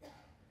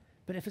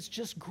 But if it's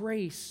just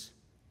grace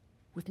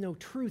with no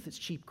truth, it's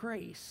cheap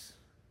grace.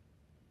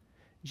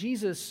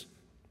 Jesus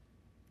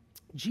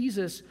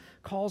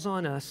calls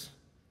on us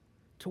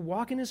to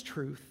walk in his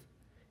truth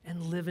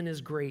and live in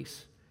his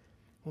grace.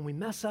 When we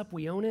mess up,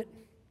 we own it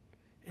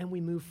and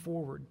we move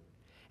forward.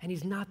 And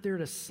he's not there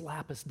to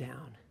slap us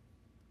down.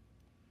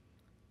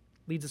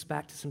 Leads us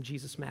back to some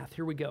Jesus math.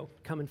 Here we go,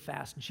 coming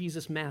fast.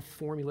 Jesus math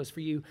formulas for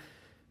you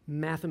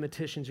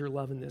mathematicians, you're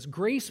loving this.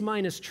 Grace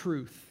minus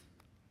truth.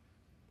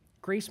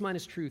 Grace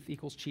minus truth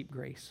equals cheap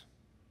grace.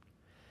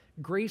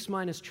 Grace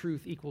minus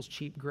truth equals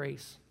cheap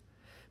grace.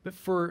 But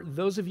for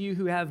those of you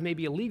who have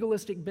maybe a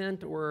legalistic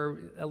bent or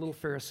a little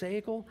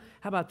pharisaical,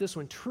 how about this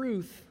one?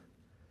 Truth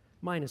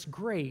minus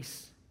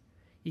grace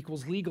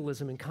equals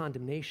legalism and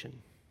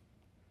condemnation.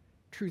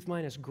 Truth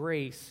minus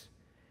grace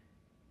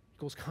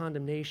equals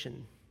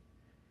condemnation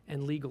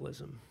and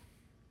legalism.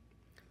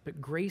 But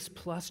grace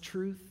plus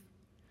truth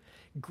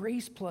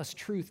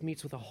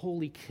meets with a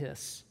holy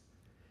kiss.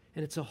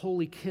 And it's a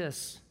holy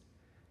kiss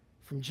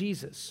from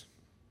Jesus.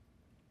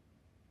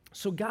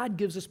 So God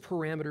gives us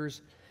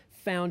parameters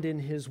found in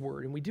his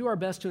word, and we do our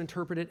best to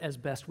interpret it as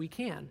best we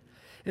can.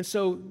 And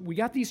so we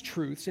got these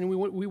truths, and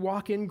we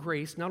walk in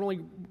grace, not only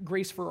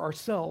grace for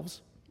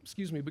ourselves,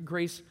 but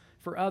grace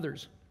for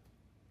others.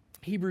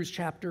 Hebrews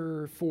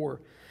chapter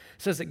 4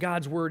 says that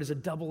God's word is a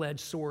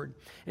double-edged sword.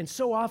 And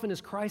so often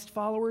as Christ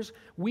followers,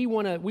 we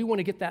want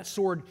to get that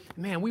sword,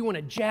 man, we want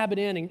to jab it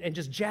in and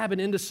just jab it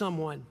into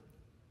someone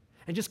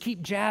and just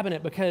keep jabbing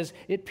it because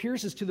it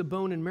pierces to the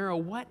bone and marrow.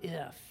 What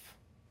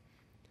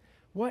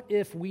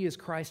if we as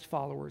Christ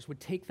followers would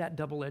take that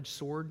double-edged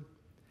sword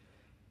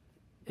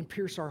and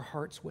pierce our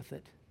hearts with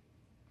it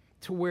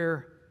to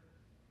where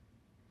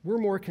we're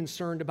more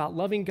concerned about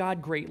loving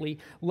God greatly,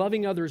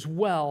 loving others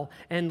well,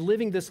 and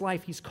living this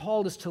life he's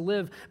called us to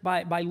live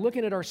by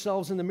looking at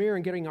ourselves in the mirror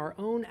and getting our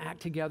own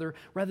act together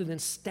rather than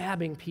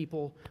stabbing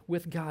people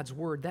with God's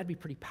word. That'd be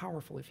pretty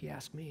powerful if you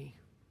ask me.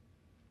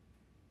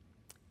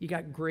 You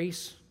got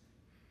grace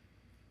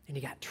and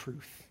you got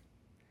truth,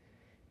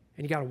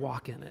 and you got to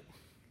walk in it.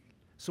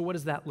 So what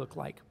does that look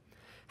like?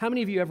 How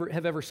many of you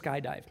have ever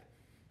skydived?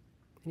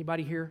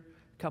 Anybody here?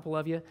 A couple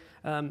of you.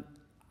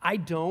 I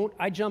don't.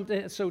 I jumped,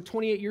 so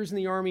 28 years in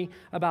the Army,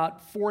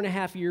 about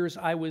 4.5 years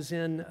I was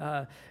in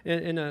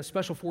a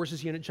special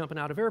forces unit jumping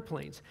out of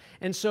airplanes.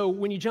 And so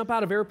when you jump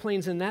out of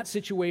airplanes in that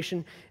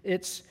situation,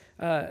 it's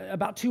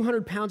about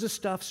 200 pounds of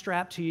stuff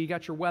strapped to you. You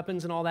got your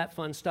weapons and all that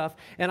fun stuff.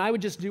 And I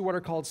would just do what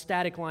are called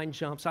static line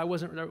jumps. I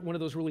wasn't one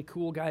of those really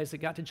cool guys that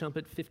got to jump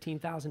at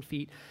 15,000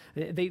 feet.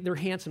 They're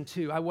handsome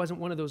too. I wasn't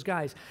one of those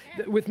guys.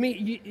 With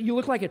me, you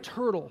look like a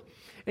turtle.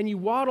 And you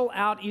waddle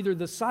out either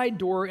the side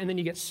door and then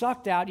you get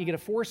sucked out. You get a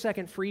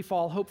 4-second free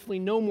fall, hopefully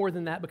no more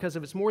than that, because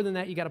if it's more than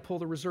that, you got to pull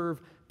the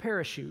reserve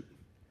parachute.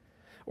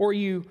 Or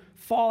you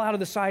fall out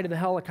of the side of the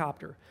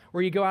helicopter,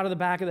 or you go out of the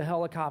back of the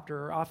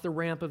helicopter or off the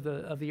ramp of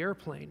the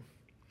airplane.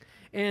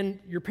 And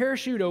your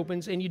parachute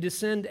opens and you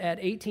descend at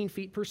 18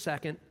 feet per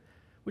second,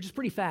 which is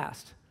pretty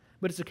fast,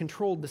 but it's a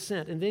controlled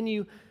descent. And then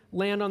you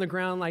land on the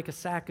ground like a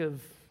sack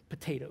of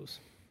potatoes.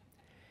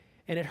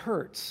 And it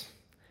hurts.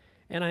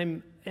 And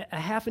I'm a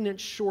half an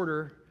inch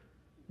shorter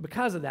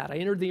because of that. I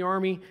entered the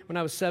Army when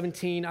I was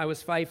 17. I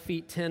was 5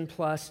 feet 10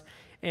 plus.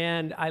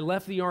 And I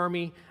left the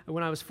Army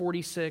when I was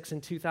 46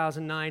 in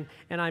 2009.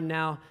 And I'm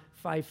now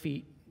 5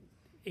 feet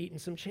 8 and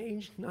some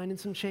change, 9 and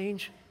some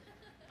change.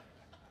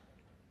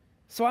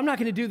 So I'm not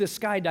going to do the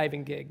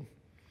skydiving gig.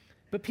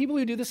 But people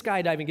who do the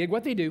skydiving gig,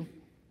 what they do,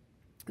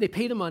 they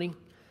pay the money.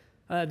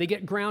 They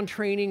get ground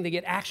training, they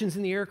get actions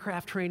in the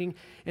aircraft training,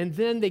 and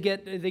then they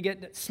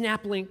get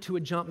snap linked to a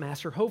jump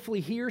master. Hopefully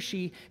he or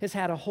she has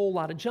had a whole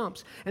lot of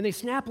jumps. And they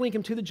snap link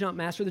him to the jump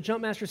master. The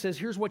jump master says,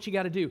 here's what you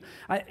got to do.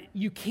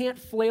 You can't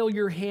flail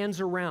your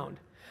hands around.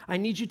 I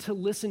need you to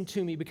listen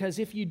to me, because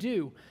if you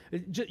do,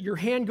 your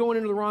hand going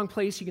into the wrong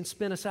place, you can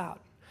spin us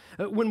out.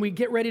 When we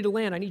get ready to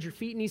land, I need your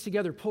feet and knees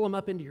together, pull them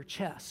up into your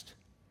chest.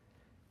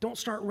 Don't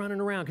start running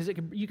around, because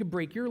you could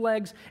break your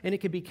legs and it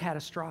could be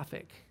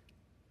catastrophic.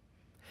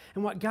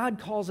 And what God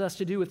calls us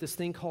to do with this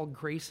thing called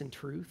grace and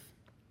truth,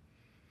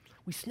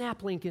 we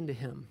snap link into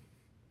him.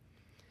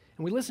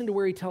 And we listen to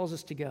where he tells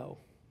us to go.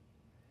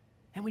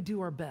 And we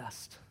do our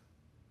best.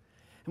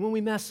 And when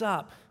we mess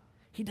up,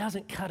 he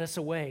doesn't cut us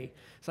away.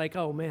 It's like,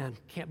 oh man,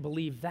 can't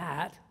believe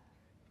that.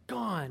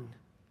 Gone.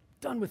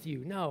 Done with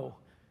you. No.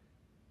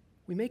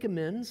 We make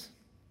amends.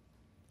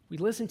 We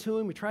listen to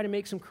him. We try to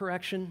make some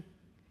correction.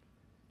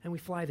 And we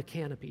fly the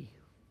canopy.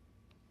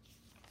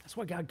 That's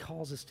what God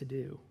calls us to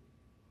do.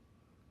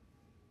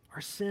 Our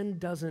sin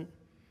doesn't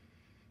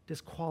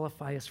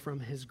disqualify us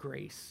from his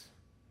grace.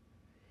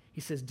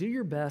 He says, do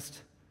your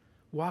best,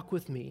 walk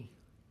with me.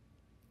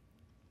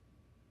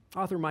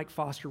 Author Mike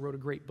Foster wrote a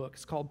great book.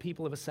 It's called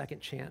People of a Second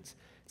Chance.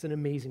 It's an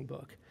amazing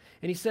book.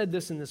 And he said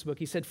this in this book.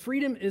 He said,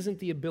 freedom isn't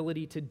the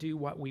ability to do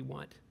what we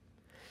want.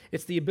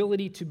 It's the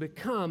ability to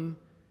become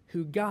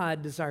who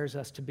God desires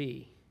us to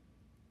be.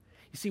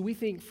 You see, we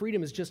think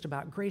freedom is just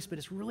about grace, but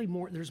it's really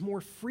more. There's more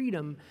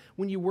freedom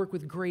when you work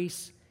with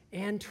grace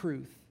and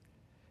truth.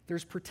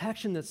 There's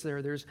protection that's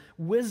there. There's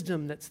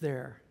wisdom that's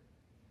there.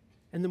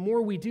 And the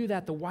more we do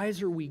that, the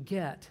wiser we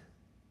get.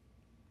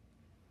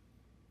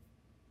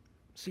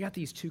 So you got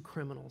these two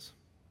criminals.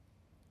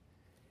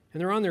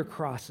 And they're on their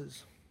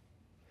crosses.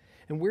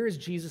 And where is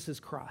Jesus'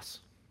 cross?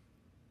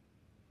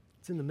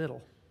 It's in the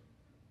middle.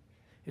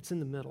 It's in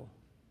the middle.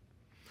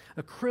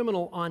 A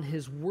criminal on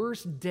his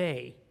worst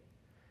day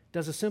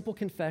does a simple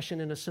confession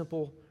and a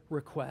simple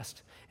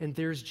request. And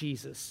there's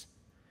Jesus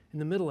in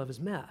the middle of his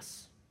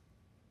mess.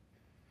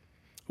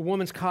 A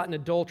woman's caught in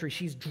adultery.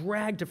 She's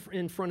dragged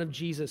in front of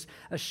Jesus,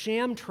 a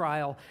sham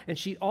trial, and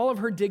all of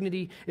her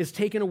dignity is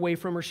taken away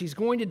from her. She's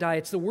going to die.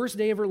 It's the worst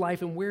day of her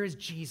life, and where is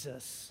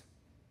Jesus?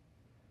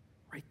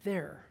 Right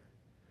there,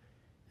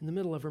 in the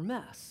middle of her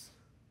mess.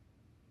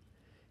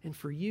 And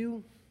for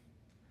you,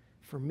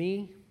 for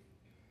me,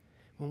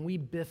 when we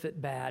biff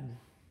it bad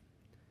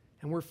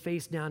and we're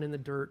face down in the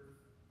dirt,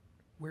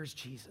 where's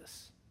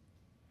Jesus?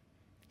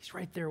 He's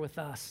right there with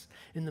us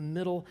in the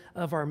middle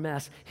of our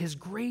mess. His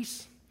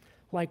grace,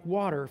 like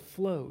water,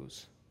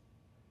 flows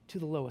to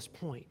the lowest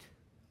point.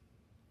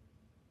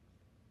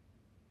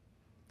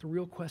 The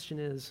real question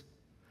is,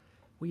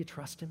 will you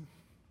trust him?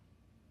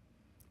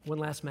 One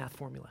last math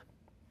formula.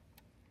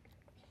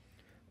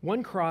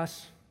 One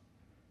cross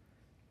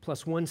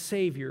plus one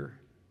Savior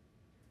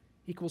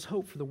equals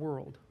hope for the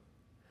world.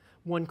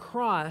 One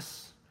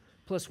cross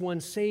plus one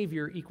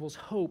Savior equals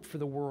hope for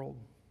the world.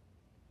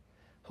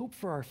 Hope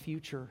for our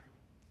future.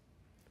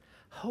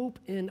 Hope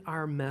in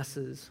our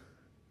messes.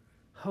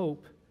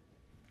 Hope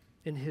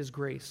in His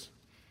grace.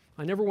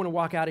 I never want to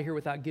walk out of here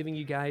without giving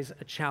you guys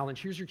a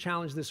challenge. Here's your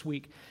challenge this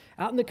week.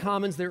 Out in the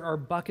commons, there are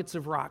buckets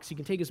of rocks. You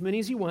can take as many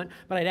as you want,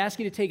 but I'd ask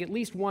you to take at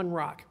least one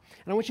rock.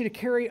 And I want you to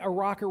carry a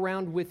rock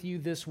around with you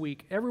this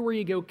week. Everywhere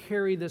you go,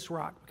 carry this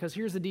rock. Because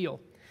here's the deal.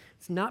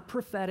 It's not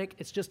prophetic.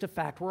 It's just a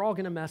fact. We're all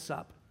going to mess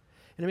up.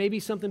 And it may be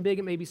something big,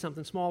 it may be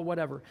something small,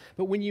 whatever.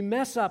 But when you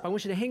mess up, I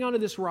want you to hang on to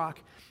this rock.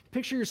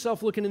 Picture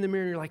yourself looking in the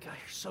mirror and you're like, oh,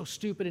 you're so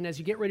stupid. And as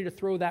you get ready to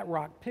throw that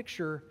rock,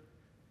 picture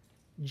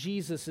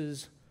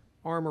Jesus'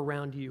 arm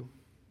around you.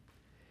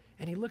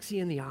 And He looks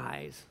you in the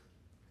eyes.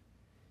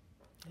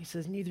 He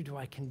says, neither do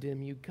I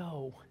condemn you.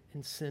 Go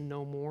and sin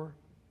no more.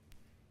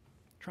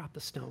 Drop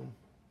the stone.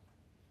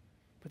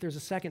 But there's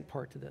a second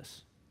part to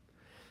this.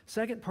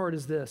 Second part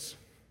is this.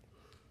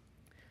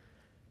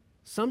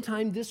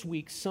 Sometime this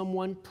week,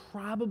 someone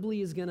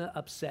probably is going to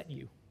upset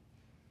you.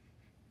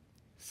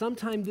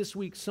 Sometime this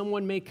week,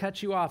 someone may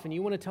cut you off, and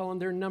you want to tell them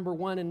they're number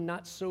one in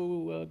not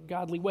so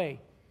godly way.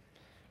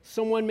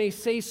 Someone may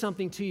say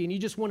something to you, and you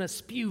just want to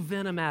spew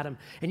venom at them,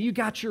 and you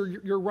got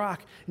your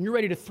rock, and you're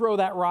ready to throw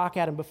that rock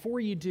at them.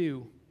 Before you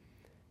do,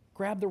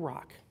 grab the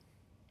rock.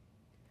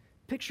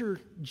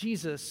 Picture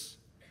Jesus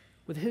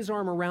with His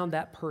arm around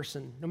that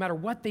person, no matter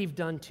what they've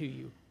done to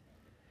you,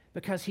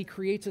 because He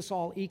creates us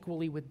all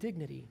equally with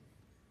dignity.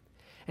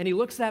 And He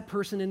looks that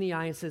person in the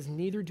eye and says,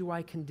 neither do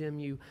I condemn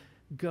you.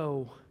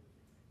 Go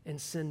and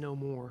sin no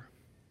more.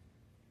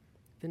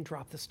 Then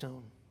drop the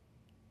stone.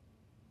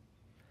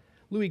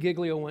 Louis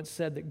Giglio once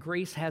said that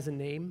grace has a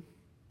name,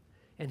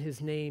 and His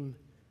name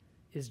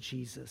is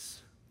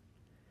Jesus.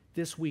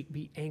 This week,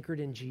 be anchored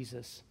in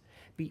Jesus.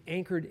 Be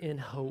anchored in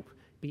hope.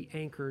 Be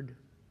anchored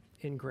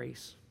in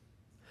grace.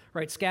 All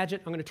right,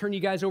 Skagit, I'm going to turn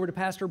you guys over to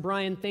Pastor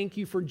Brian. Thank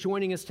you for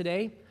joining us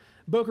today.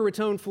 Boca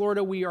Raton,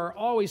 Florida, we are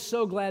always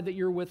so glad that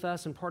you're with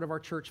us and part of our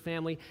church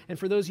family. And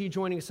for those of you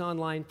joining us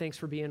online, thanks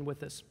for being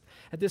with us.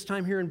 At this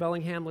time here in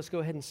Bellingham, let's go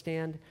ahead and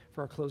stand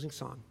for our closing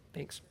song.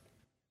 Thanks.